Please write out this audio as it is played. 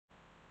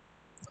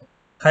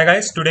Hi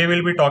guys, today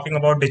we'll be talking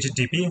about digit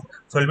GP.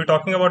 So we'll be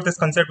talking about this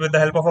concept with the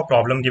help of a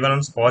problem given on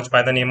Spoj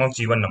by the name of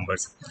G1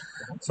 numbers.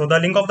 So the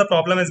link of the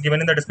problem is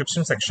given in the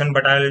description section,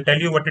 but I'll tell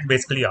you what it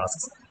basically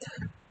asks.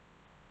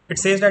 It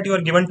says that you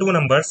are given two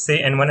numbers, say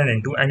n1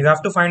 and n2, and you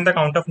have to find the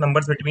count of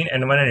numbers between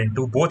n1 and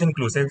n2, both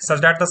inclusive,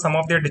 such that the sum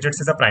of their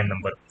digits is a prime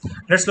number.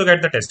 Let's look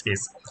at the test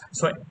case.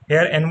 So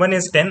here n1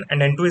 is 10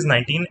 and n2 is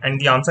 19, and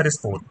the answer is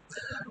 4.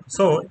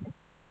 So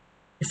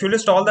if you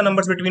list all the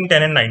numbers between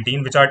 10 and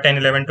 19, which are 10,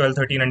 11, 12,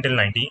 13 until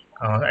 90,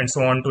 and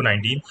so on to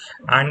 19,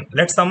 and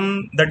let's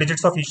sum the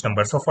digits of each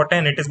number. So for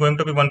 10, it is going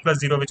to be 1 plus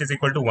 0, which is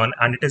equal to 1,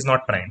 and it is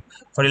not prime.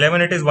 For 11,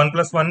 it is 1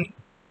 plus 1,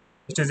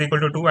 which is equal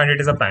to 2, and it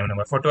is a prime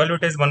number. For 12,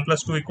 it is 1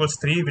 plus 2 equals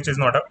 3, which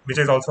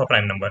is also a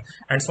prime number,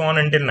 and so on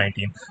until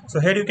 19. So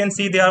here you can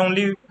see there are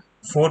only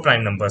four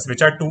prime numbers,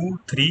 which are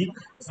 2, 3,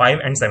 5,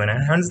 and 7,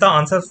 and hence the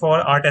answer for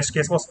our test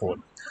case was 4.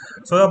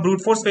 So the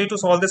brute force way to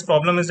solve this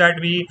problem is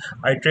that we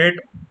iterate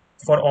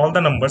for all the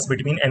numbers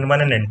between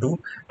n1 and n2,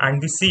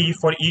 and we see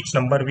for each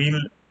number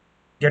we'll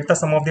get the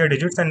sum of their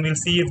digits, and we'll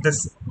see if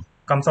this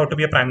comes out to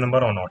be a prime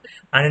number or not.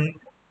 And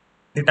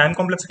the time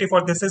complexity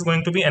for this is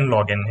going to be n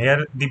log n.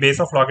 Here the base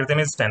of logarithm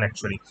is 10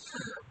 actually.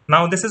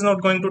 Now this is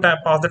not going to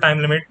pass the time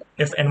limit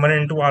if n1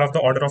 and n2 are of the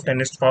order of 10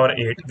 to the power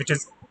 8,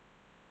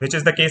 which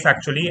is the case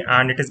actually,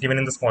 and it is given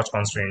in the Spoj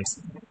constraints.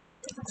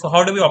 So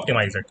how do we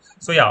optimize it?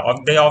 So yeah,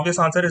 the obvious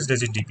answer is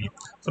digit GP.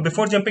 So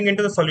before jumping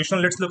into the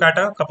solution, let's look at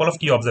a couple of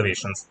key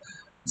observations.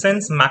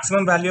 Since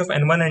maximum value of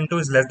n1 and n2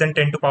 is less than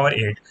 10 to the power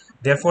 8,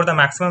 therefore the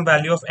maximum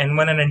value of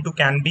n1 and n2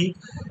 can be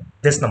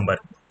this number,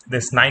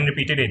 this 9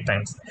 repeated 8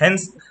 times.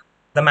 Hence,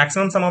 the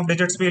maximum sum of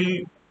digits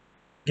we'll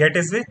get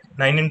is with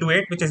 9 into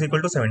 8, which is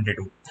equal to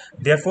 72.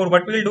 Therefore,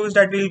 what we'll do is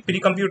that we'll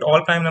pre-compute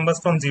all prime numbers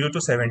from 0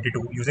 to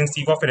 72 using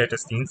Seegoff-Irrata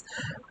schemes.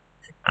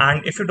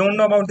 And if you don't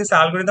know about this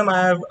algorithm, I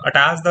have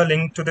attached the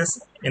link to this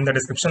in the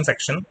description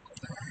section.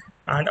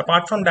 And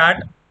apart from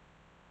that,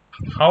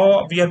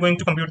 how we are going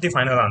to compute the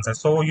final answer.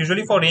 So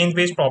usually for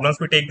range-based problems,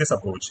 we take this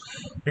approach.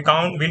 We'll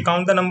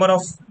count the number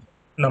of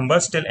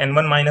numbers till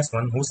n1 minus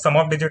 1, whose sum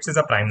of digits is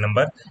a prime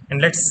number,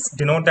 and let's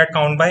denote that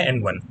count by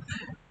n1.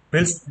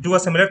 We'll do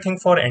a similar thing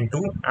for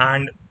n2,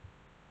 and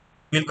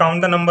we'll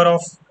count the number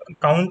of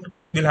count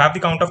we'll have the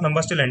count of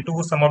numbers till n2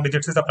 whose sum of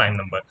digits is a prime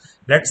number.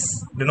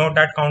 Let's denote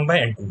that count by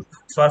n2.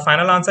 So our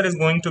final answer is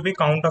going to be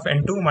count of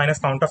n2 minus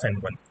count of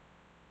n1.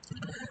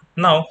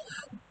 Now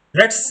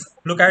let's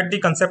look at the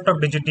concept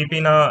of digit DP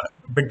in a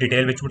bit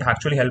detail, which would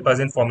actually help us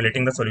in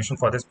formulating the solution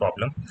for this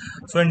problem.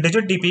 So in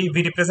digit DP,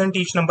 we represent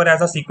each number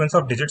as a sequence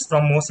of digits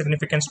from most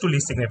significance to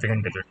least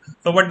significant digit.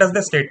 So what does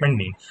this statement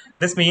mean?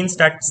 This means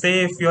that,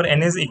 say, if your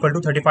n is equal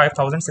to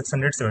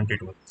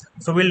 35,672,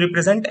 so we'll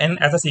represent n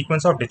as a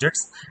sequence of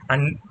digits,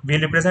 and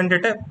we'll represent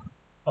it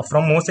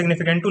from most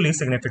significant to least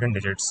significant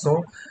digits.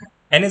 So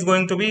n is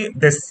going to be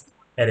this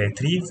array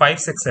 3, 5,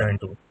 6, 7,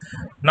 2.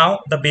 Now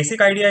the basic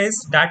idea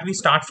is that we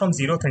start from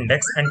 0th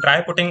index and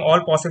try putting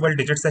all possible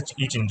digits at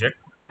each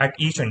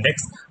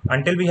index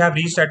until we have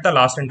reached at the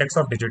last index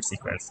of digit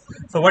sequence.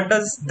 So what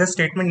does this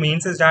statement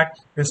means is that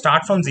we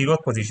start from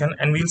 0th position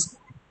and we'll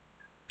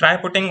try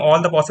putting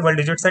all the possible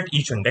digits at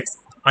each index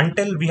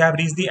until we have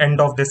reached the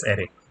end of this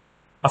array.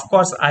 Of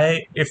course,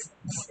 if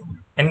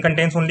n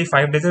contains only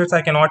 5 digits,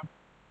 I cannot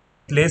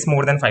place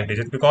more than 5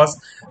 digits,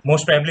 because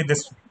most probably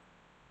this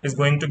is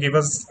going to give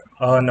us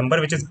a number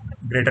which is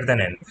greater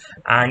than n.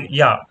 And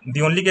yeah,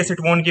 the only case it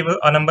won't give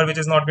a number which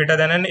is not greater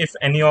than n if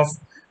any of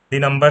the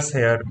numbers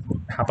here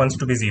happens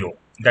to be 0.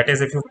 That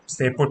is, if you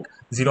say put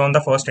 0 on the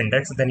first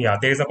index, then yeah,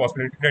 there is a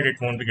possibility that it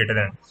won't be greater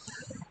than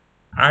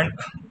n.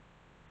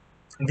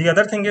 And the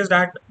other thing is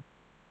that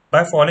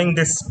by following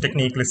this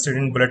technique listed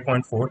in bullet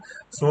point 4,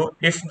 so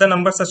if the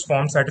number such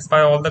form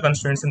satisfy all the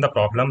constraints in the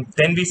problem,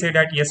 then we say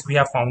that yes, we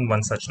have found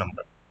one such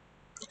number.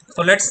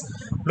 So let's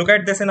look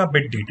at this in a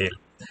bit detail.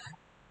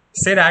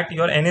 Say that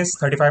your n is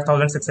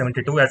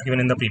 35,672 as given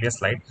in the previous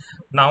slide.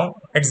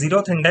 Now at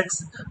 0th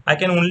index, I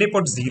can only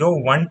put 0,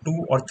 1,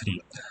 2 or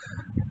 3.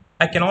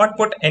 I cannot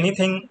put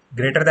anything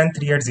greater than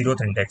 3 at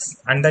 0th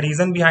index, and the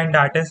reason behind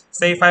that is,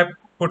 say if I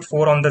put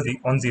 4 on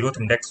 0th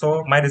index,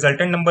 so my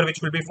resultant number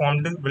which will be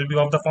formed will be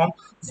of the form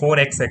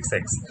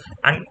 4xxx,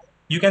 and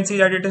you can see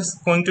that it is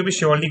going to be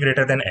surely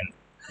greater than n.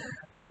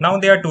 Now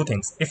there are two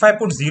things. If I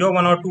put 0,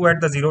 1 or 2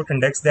 at the 0th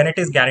index, then it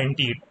is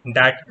guaranteed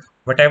that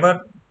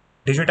whatever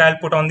digit I'll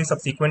put on the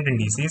subsequent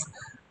indices,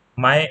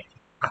 my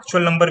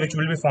actual number which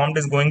will be formed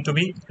is going to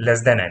be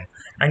less than n.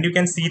 And you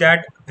can see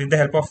that with the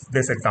help of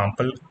this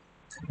example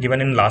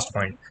given in last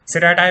point. Say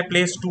that I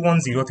place 2 on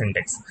 0th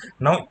index.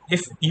 Now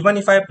even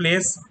if I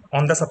place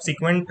on the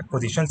subsequent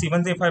positions,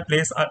 even if I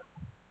place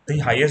the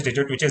highest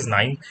digit, which is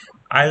 9,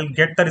 I'll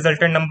get the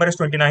resultant number is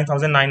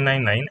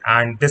 29,999,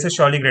 and this is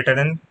surely greater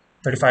than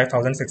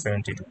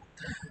 35,672.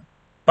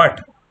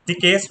 But the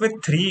case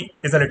with 3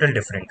 is a little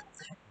different.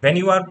 When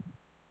you are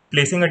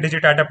placing a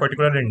digit at a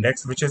particular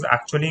index which is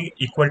actually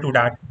equal to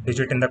that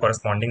digit in the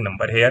corresponding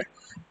number, here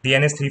the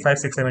n is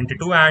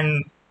 35672,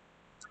 and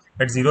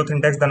at 0th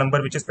index the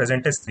number which is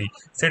present is 3.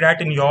 Say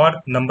that in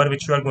your number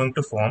which you are going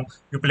to form,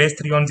 you place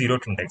 3 on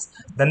 0th index.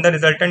 Then the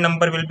resultant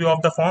number will be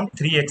of the form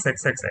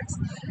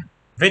 3xxxx,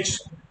 which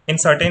in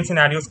certain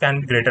scenarios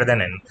can be greater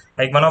than n.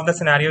 Like one of the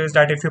scenarios is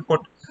that if you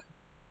put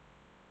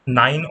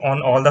 9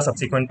 on all the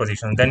subsequent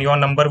positions, then your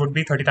number would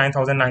be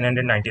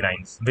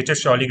 39,999, which is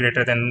surely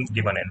greater than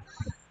given n.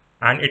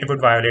 And it would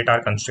violate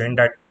our constraint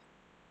that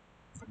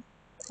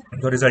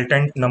the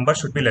resultant number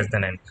should be less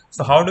than n.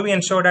 So how do we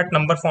ensure that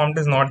number formed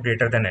is not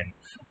greater than n?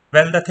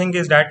 Well, the thing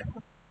is that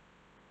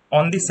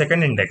on the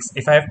second index,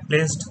 if I have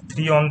placed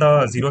 3 on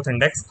the 0th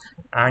index,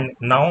 and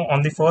now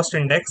on the first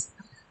index,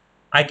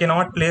 I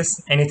cannot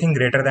place anything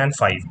greater than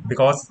 5,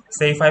 because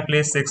say if I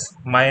place 6,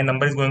 my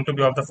number is going to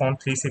be of the form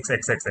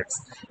 36xxx,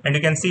 and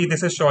you can see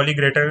this is surely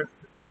greater,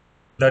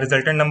 the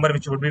resultant number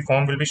which would be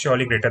formed will be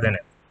surely greater than n.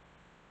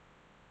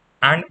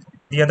 And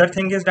the other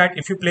thing is that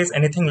if you place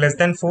anything less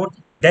than 4,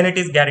 then it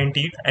is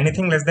guaranteed,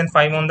 anything less than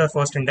 5 on the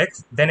first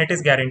index, then it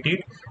is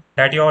guaranteed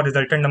that your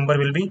resultant number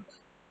will be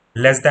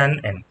less than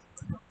n.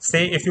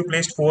 Say if you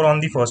placed 4 on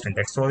the first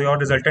index, so your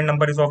resultant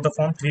number is of the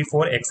form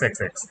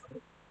 34xxx,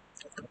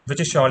 which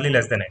is surely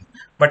less than n.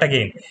 But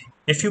again,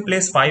 if you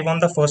place 5 on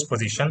the first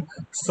position,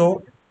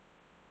 so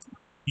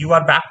you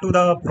are back to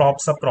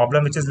the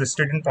problem which is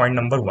listed in point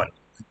number 1.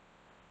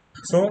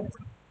 So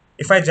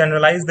if I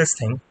generalize this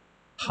thing,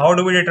 how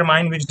do we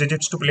determine which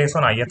digits to place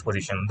on ith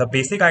position? The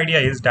basic idea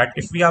is that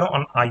if we are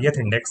on ith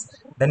index,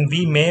 then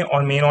we may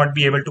or may not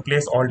be able to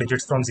place all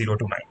digits from 0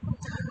 to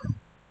 9.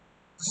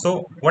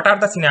 So what are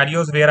the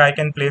scenarios where I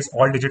can place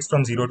all digits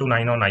from 0 to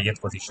 9 on ith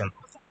position?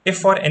 If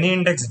for any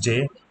index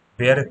j,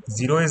 where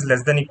 0 is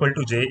less than equal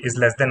to j is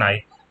less than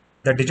I,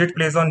 the digit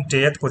placed on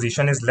jth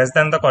position is less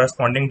than the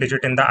corresponding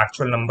digit in the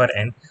actual number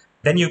n,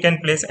 then you can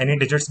place any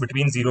digits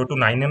between 0 to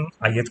 9 in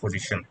ith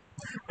position.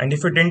 And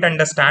if you didn't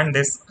understand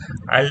this,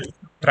 I'll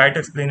try to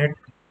explain it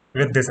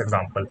with this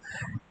example.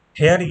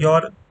 Here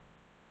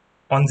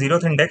on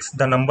 0th index,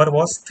 the number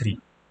was 3.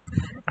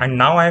 And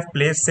now I have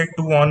placed say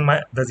 2 on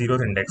the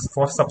 0th index.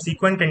 For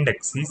subsequent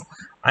indexes,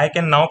 I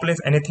can now place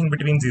anything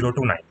between 0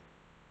 to 9.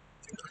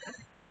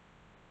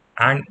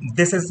 And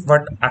this is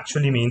what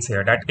actually means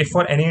here, that if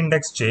for any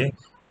index j,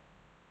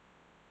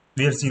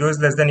 where 0 is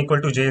less than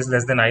equal to j is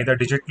less than I, the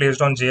digit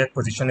placed on jth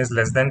position is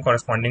less than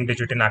corresponding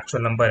digit in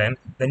actual number n,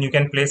 then you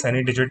can place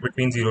any digit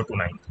between 0 to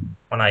 9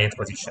 on ith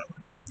position.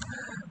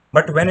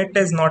 But when it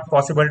is not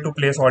possible to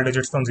place all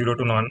digits from 0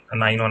 to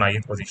 9 on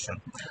ith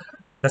position,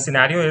 the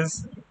scenario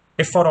is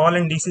if for all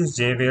indices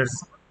j where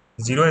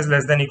 0 is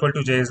less than equal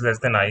to j is less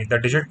than I, the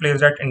digit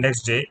placed at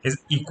index j is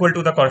equal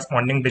to the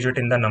corresponding digit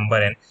in the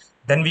number n,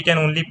 then we can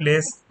only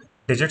place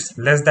digits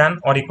less than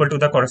or equal to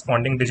the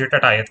corresponding digit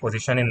at ith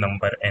position in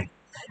number n.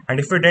 And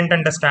if we didn't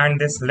understand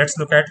this, let's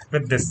look at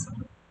with this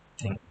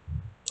thing.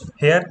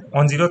 Here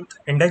on 0th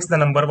index the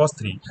number was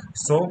 3.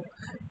 So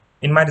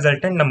in my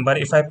resultant number,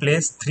 if I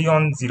place 3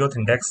 on 0th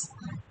index,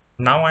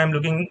 now I am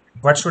looking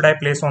what should I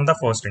place on the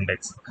first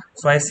index.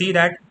 So I see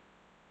that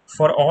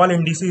for all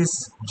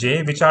indices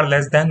j which are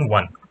less than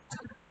 1,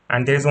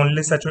 and there is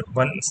only such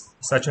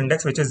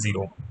index which is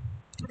 0,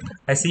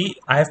 I see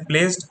I have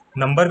placed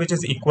number which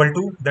is equal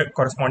to the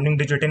corresponding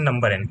digit in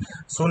number n.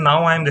 So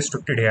now I am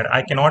restricted here.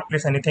 I cannot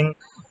place any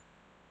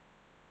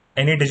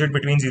digit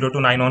between 0 to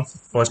 9 on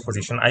first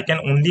position. I can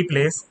only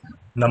place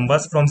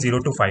numbers from 0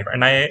 to 5,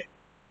 and I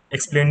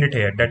explained it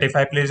here that if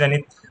I place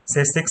any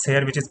say 6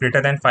 here which is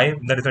greater than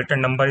 5, the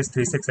resultant number is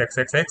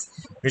 36xxx,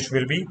 which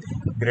will be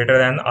greater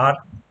than our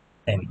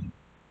n.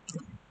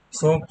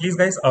 So please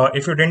guys,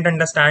 if you didn't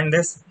understand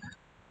this,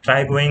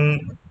 try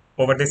going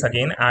over this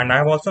again, and I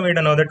have also made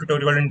another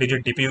tutorial in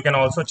digit DP. You can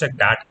also check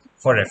that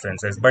for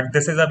references, but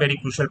this is a very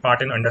crucial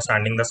part in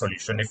understanding the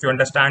solution. If you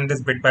understand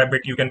this bit by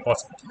bit, you can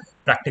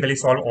practically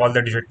solve all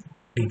the digit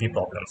DP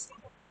problems.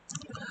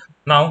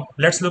 Now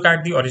let's look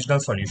at the original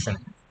solution.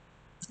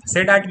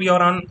 Say that we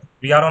are on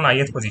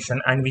ith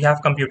position and we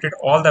have computed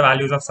all the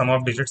values of sum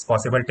of digits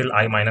possible till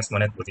I minus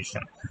 1th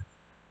position.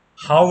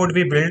 How would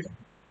we build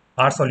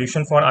our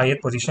solution for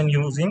ith position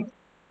using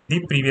the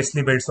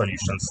previously built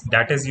solutions,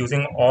 that is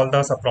using all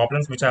the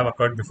subproblems which have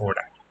occurred before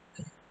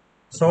that?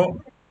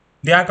 So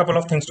there are a couple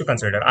of things to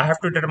consider. I have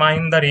to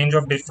determine the range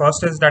of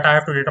first is that I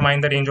have to determine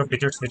the range of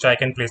digits which I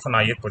can place on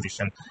ith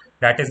position,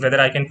 that is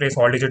whether I can place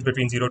all digits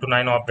between 0 to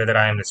 9 or whether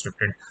I am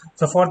restricted.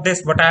 So for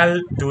this, what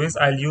I'll do is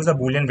I'll use a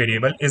boolean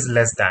variable is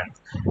less than,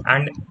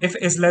 and if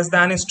is less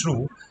than is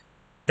true,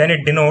 then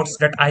it denotes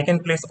that I can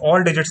place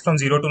all digits from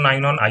 0 to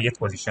 9 on ith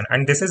position.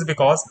 And this is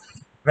because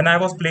when I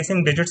was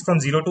placing digits from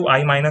 0 to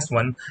I minus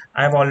 1,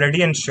 I have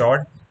already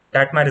ensured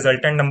that my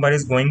resultant number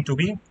is going to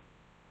be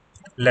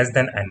less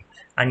than n,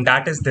 and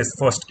that is this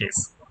first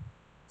case,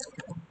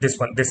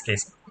 this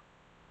case.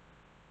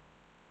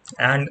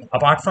 And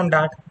apart from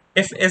that,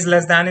 if is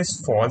less than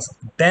is false,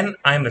 then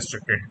I am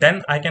restricted.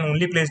 Then I can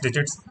only place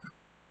digits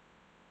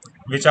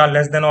which are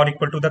less than or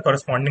equal to the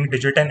corresponding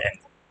digit in n.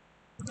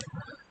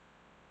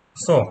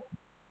 So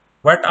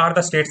what are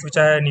the states which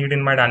I need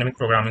in my dynamic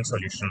programming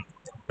solution?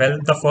 Well,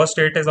 the first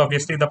state is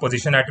obviously the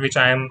position at which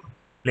I am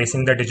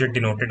placing the digit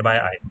denoted by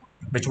I.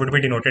 which would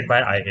be denoted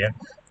by I here.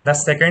 The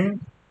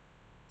second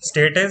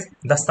state is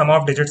the sum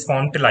of digits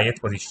formed till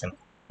ith position,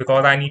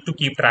 because I need to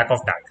keep track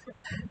of that.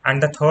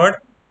 And the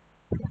third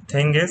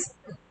thing is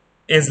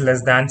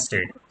less than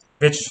state,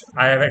 which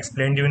I have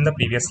explained you in the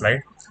previous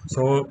slide.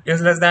 So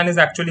is less than is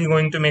actually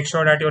going to make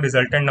sure that your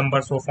resultant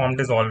number so formed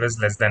is always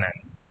less than n.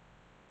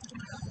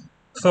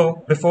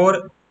 So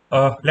before,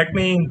 let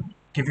me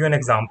give you an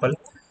example.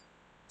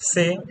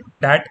 Say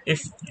that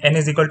if n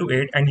is equal to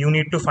 8 and you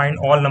need to find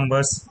all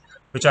numbers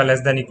which are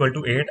less than equal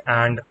to 8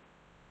 and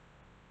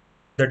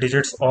the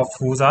digits of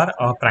whose are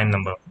a prime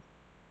number.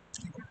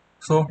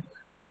 So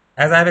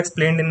as I have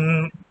explained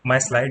in my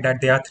slide that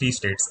there are three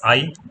states: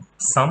 I,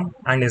 sum,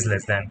 and is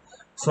less than.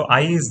 So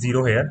I is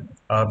 0 here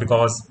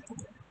because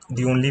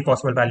the only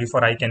possible value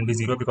for I can be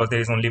 0 because there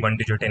is only one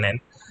digit in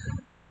n.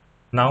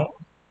 Now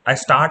I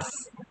start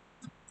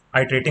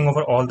iterating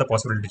over all the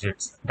possible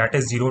digits, that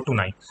is 0 to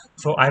 9.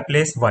 So I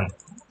place 1.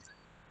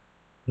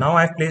 Now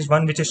I've placed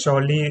 1 which is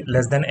surely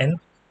less than n.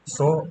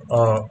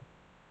 So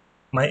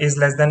my is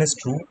less than is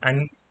true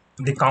and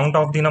the count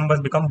of the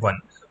numbers become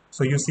 1.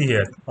 So you see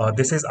here,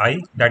 this is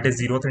I, that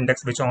is 0th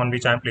index on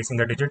which I am placing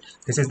the digit.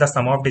 This is the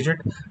sum of digit.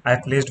 I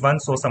have placed 1,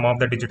 so sum of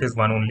the digit is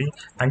 1 only.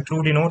 And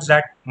true denotes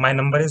that my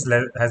number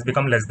has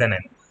become less than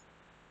n.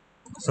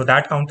 So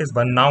that count is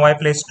 1. Now I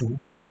place 2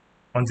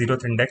 on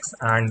 0th index,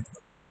 and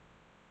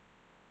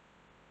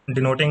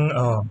denoting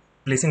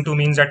placing 2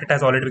 means that it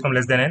has already become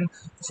less than n.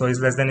 So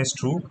is less than is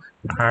true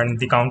and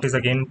the count is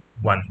again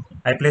 1.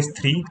 I place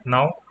 3.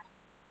 Now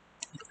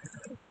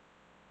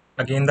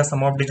again the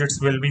sum of digits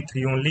will be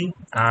 3 only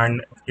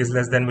and is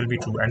less than will be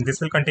true, and this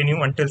will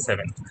continue until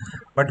 7.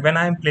 But when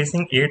I am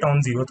placing 8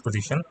 on 0th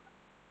position,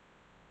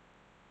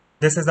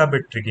 this is a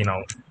bit tricky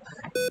now.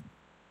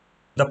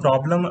 The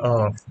problem,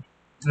 the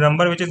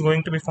number which is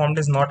going to be formed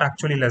is not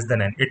actually less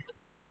than n, it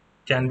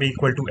can be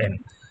equal to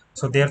n.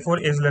 So therefore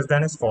is less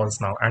than is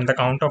false now, and the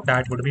count of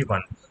that would be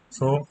 1.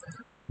 So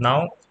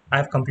now I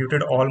have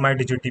computed all my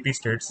digit DP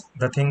states.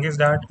 The thing is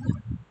that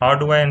how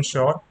do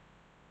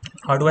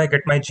I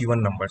get my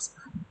G1 numbers?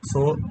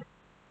 So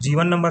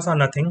G1 numbers are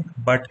nothing,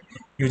 but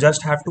you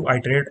just have to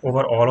iterate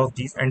over all of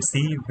these and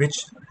see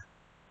which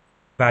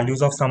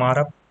values of some are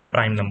a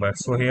prime number.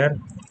 So here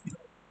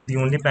the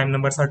only prime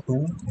numbers are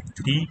 2,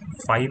 3,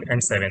 5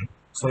 and 7.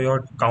 So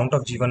your count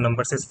of G1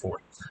 numbers is 4.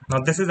 Now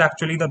this is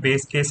actually the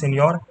base case in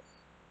your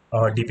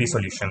DP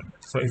solution.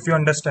 So if you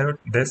understand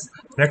this,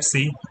 let's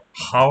see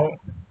how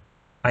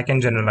I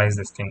can generalize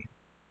this thing.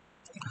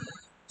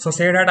 So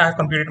say that I have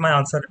computed my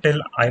answer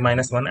till I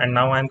minus 1 and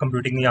now I am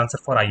computing the answer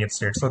for ith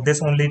state. So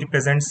this only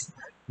represents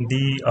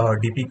the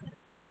DP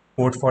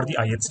code for the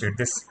ith state.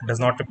 This does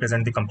not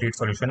represent the complete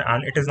solution,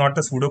 and it is not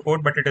the pseudo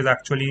code, but it is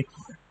actually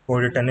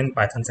code written in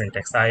Python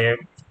syntax. I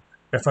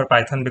prefer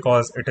Python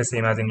because it is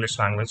same as English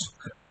language.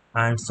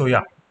 And so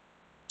yeah,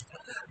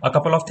 a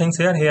couple of things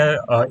here.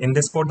 In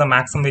this code, the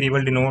maximum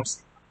variable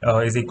denotes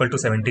is equal to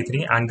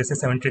 73, and this is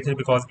 73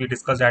 because we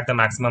discussed that the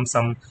maximum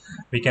sum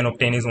we can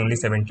obtain is only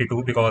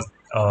 72 because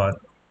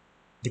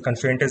the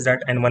constraint is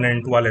that n1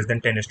 and n2 are less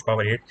than 10 raised to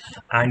power 8.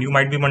 And you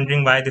might be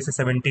wondering why this is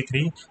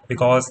 73,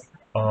 because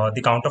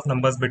the count of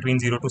numbers between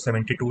 0 to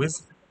 72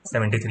 is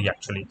 73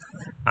 actually,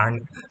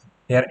 and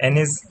here n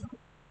is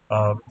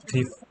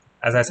 3,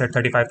 as I said,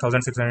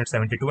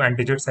 35,672, and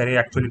digits array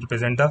actually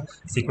represent the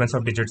sequence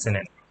of digits in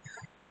n.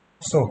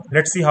 So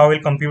let's see how we'll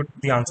compute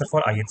the answer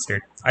for ith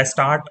state. I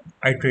start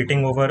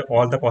iterating over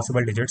all the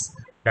possible digits,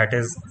 that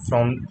is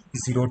from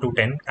 0 to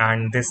 10,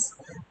 and this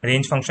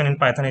range function in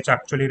Python which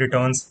actually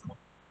returns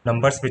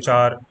numbers which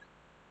are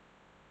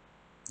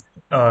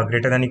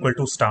greater than equal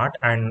to start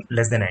and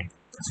less than end.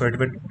 So it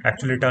will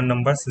actually return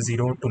numbers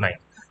 0 to 9.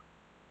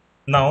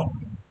 Now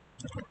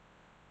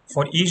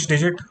for each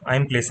digit I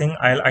am placing,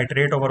 I'll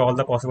iterate over all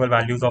the possible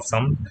values of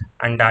sum,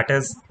 and that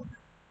is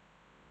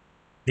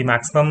the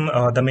maximum,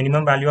 the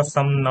minimum value of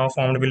sum now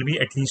formed will be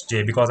at least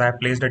j, because I have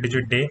placed a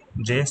digit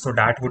j, so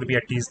that would be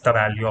at least the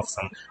value of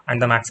sum,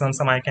 and the maximum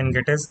sum I can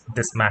get is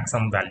this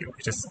maximum value,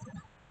 which is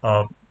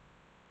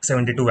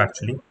 72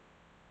 actually.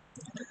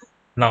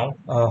 Now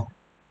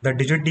the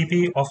digit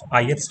DP of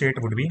ith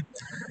state would be,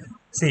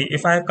 see,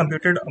 if I have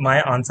computed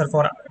my answer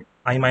for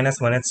I minus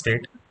 1th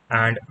state,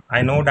 and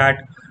I know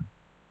that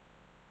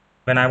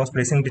when I was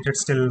placing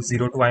digits till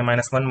 0 to I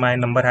minus 1, my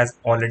number has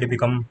already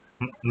become,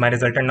 my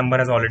resultant number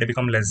has already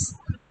become less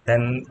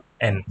than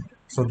n.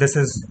 So this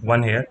is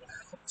 1 here.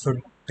 So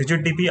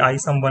digit DP I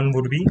sum 1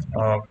 would be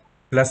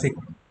plus, it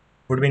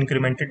would be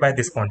incremented by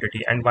this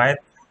quantity. And why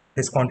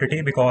this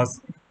quantity? Because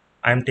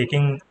I am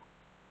taking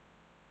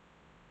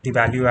the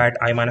value at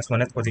I minus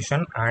 1th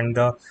position, and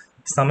the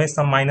sum is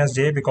sum minus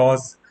j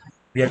because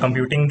we are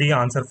computing the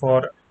answer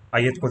for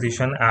ith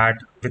position at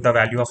with the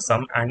value of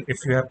sum, and if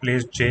you have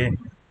placed j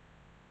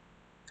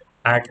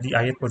at the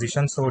ith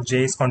position, so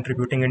j is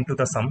contributing into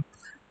the sum.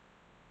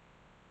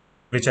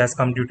 which has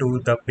come due to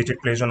the digit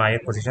placed on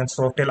ith position.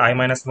 So till I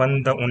minus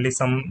 1, the only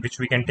sum which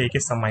we can take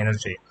is sum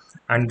minus j,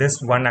 and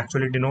this 1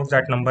 actually denotes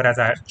that number has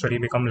actually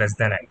become less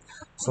than n.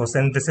 So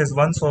since this is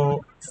 1,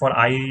 so for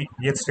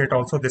ith state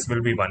also this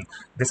will be 1.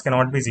 This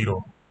cannot be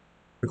 0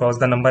 because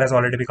the number has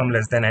already become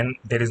less than n.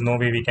 There is no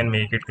way we can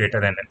make it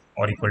greater than n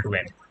or equal to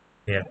n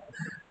here.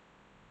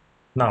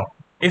 Now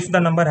if the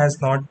number has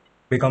not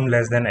become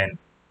less than n,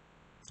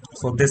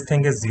 so this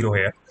thing is 0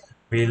 here.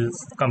 We'll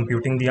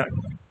computing the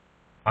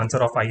answer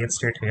of ith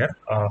state here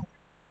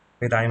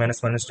with I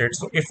minus 1 state.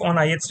 So if on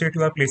ith state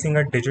you are placing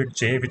a digit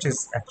j which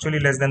is actually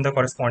less than the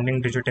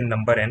corresponding digit in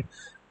number n,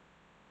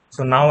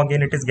 so now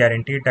again it is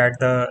guaranteed that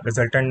the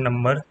resultant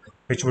number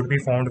which would be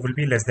found will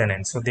be less than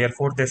n. So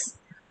therefore this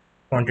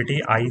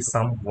quantity I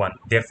sum 1.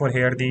 Therefore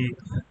here the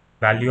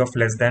value of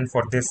less than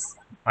for this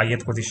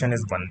ith position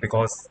is 1,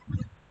 because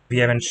we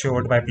have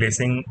ensured by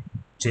placing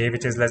j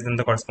which is less than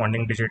the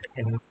corresponding digit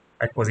in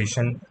at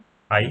position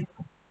I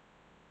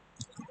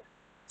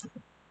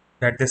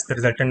that this the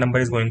resultant number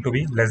is going to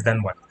be less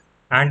than 1.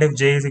 And if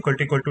j is equal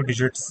to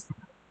digits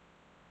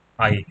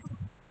I,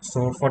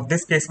 so for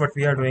this case what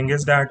we are doing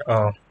is that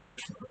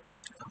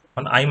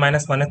on I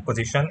minus 1th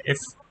position, if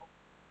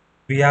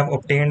we have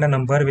obtained a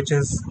number which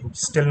is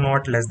still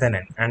not less than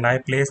n, and I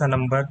place a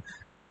number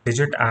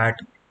digit at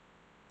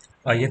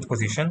ith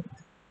position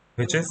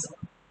which is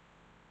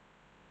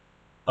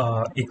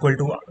equal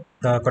to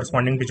the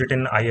corresponding digit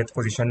in ith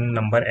position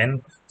number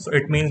n, so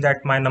it means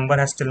that my number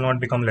has still not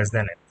become less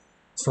than n.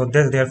 So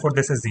this therefore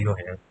this is 0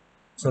 here.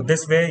 So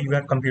this way you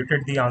have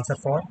computed the answer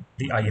for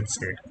the ith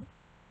state.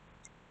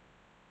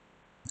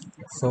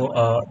 So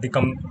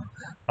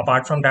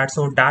apart from that,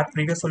 so that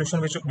previous solution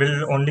which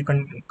will only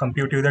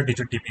compute you the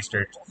digit dp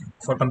state.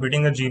 For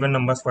computing the given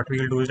numbers, what we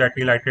will do is that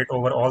we'll iterate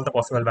over all the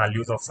possible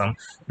values of sum.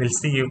 We'll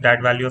see if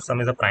that value of sum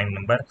is a prime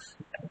number.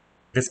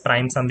 This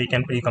prime sum we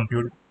can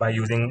pre-compute by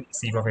using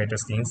sieve of H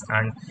schemes,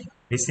 and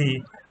we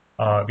see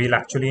we'll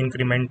actually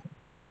increment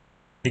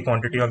the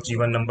quantity of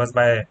G1 numbers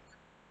by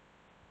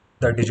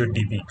the digit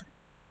dp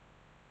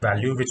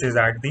value which is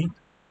at the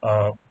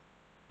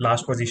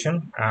last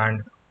position,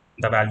 and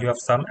the value of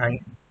sum, and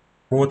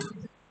both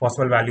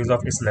possible values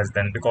of is less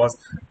than, because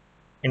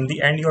in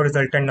the end your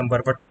resultant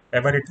number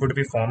whatever it would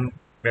be formed,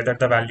 whether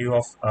the value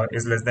of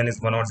is less than is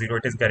 1 or 0,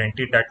 it is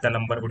guaranteed that the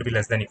number would be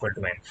less than equal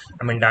to n.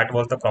 I mean that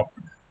was the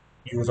proper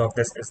use of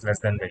this is less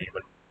than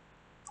variable.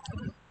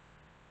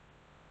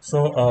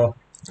 So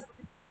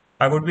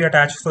I would be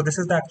attached, so this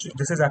is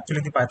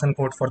actually the Python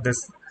code for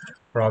this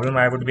problem.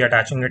 I would be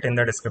attaching it in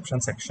the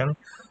description section.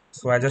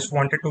 So I just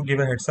wanted to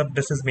give a heads up,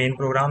 this is main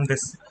program.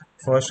 This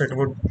first it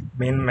would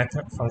main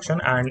method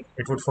function, and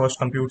it would first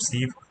compute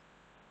sieve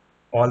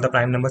all the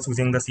prime numbers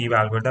using the sieve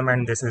algorithm,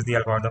 and this is the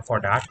algorithm for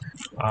that.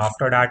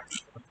 After that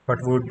what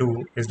we would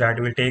do is that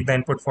we will take the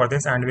input for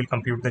this and we'll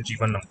compute the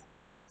G1 number.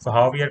 So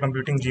how we are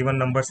computing G1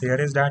 numbers here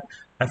is that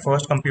I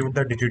first compute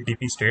the digit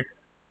dp state.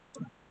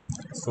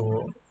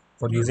 So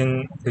for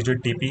using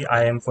digit dp,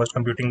 I am first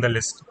computing the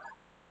list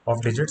of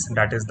digits,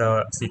 that is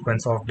the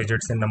sequence of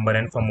digits in number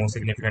n from most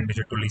significant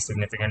digit to least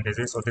significant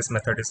digit. So this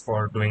method is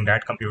for doing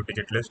that, compute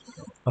digit list.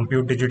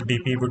 Compute digit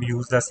dp would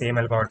use the same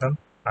algorithm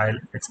I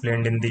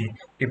explained in the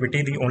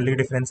ppt. The only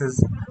difference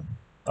is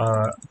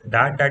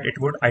that it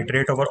would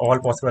iterate over all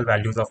possible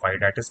values of I,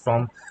 that is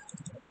from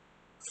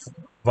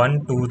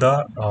 1 to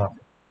the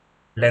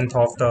length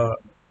of the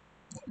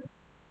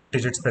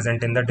digits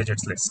present in the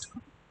digits list,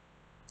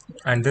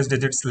 and this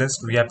digits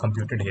list we have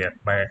computed here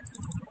by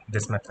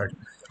this method.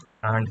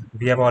 And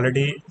we have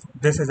already,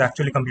 this is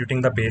actually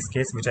computing the base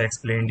case which I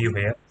explained you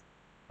here.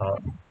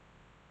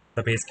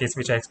 The base case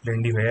which I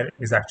explained you here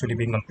is actually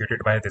being computed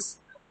by this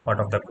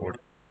part of the code,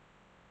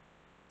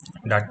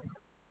 that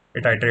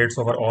it iterates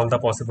over all the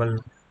possible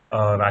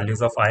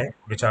values of I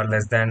which are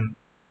less than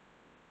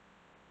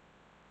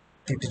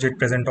the digit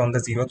present on the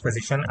 0th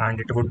position, and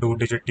it would do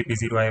digit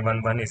dp0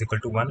 I11 is equal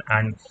to 1,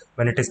 and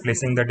when it is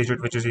placing the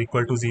digit which is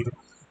equal to 0,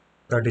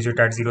 the digit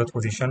at 0th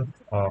position,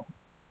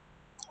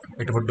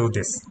 it would do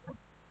this.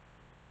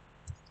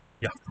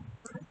 Yeah.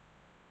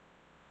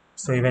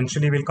 So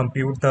eventually we'll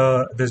compute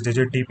this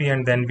digit dp,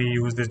 and then we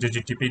use this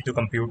digit dp to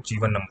compute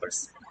G1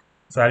 numbers.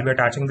 So I'll be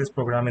attaching this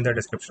program in the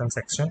description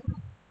section.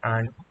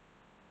 And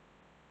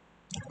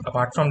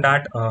apart from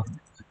that,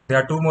 there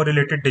are two more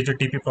related digit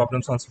dp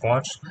problems on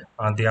Spoj.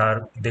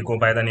 They go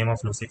by the name of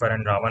Lucifer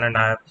and Ravan, and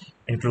I have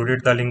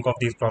included the link of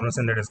these problems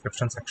in the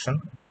description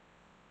section.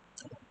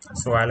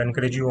 So I'll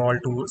encourage you all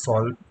to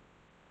solve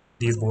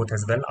these both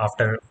as well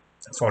after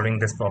solving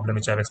this problem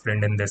which I've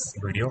explained in this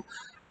video.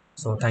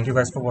 So thank you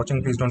guys for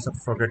watching. Please don't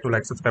forget to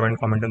like, subscribe and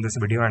comment on this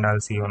video, and I'll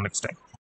see you on next time.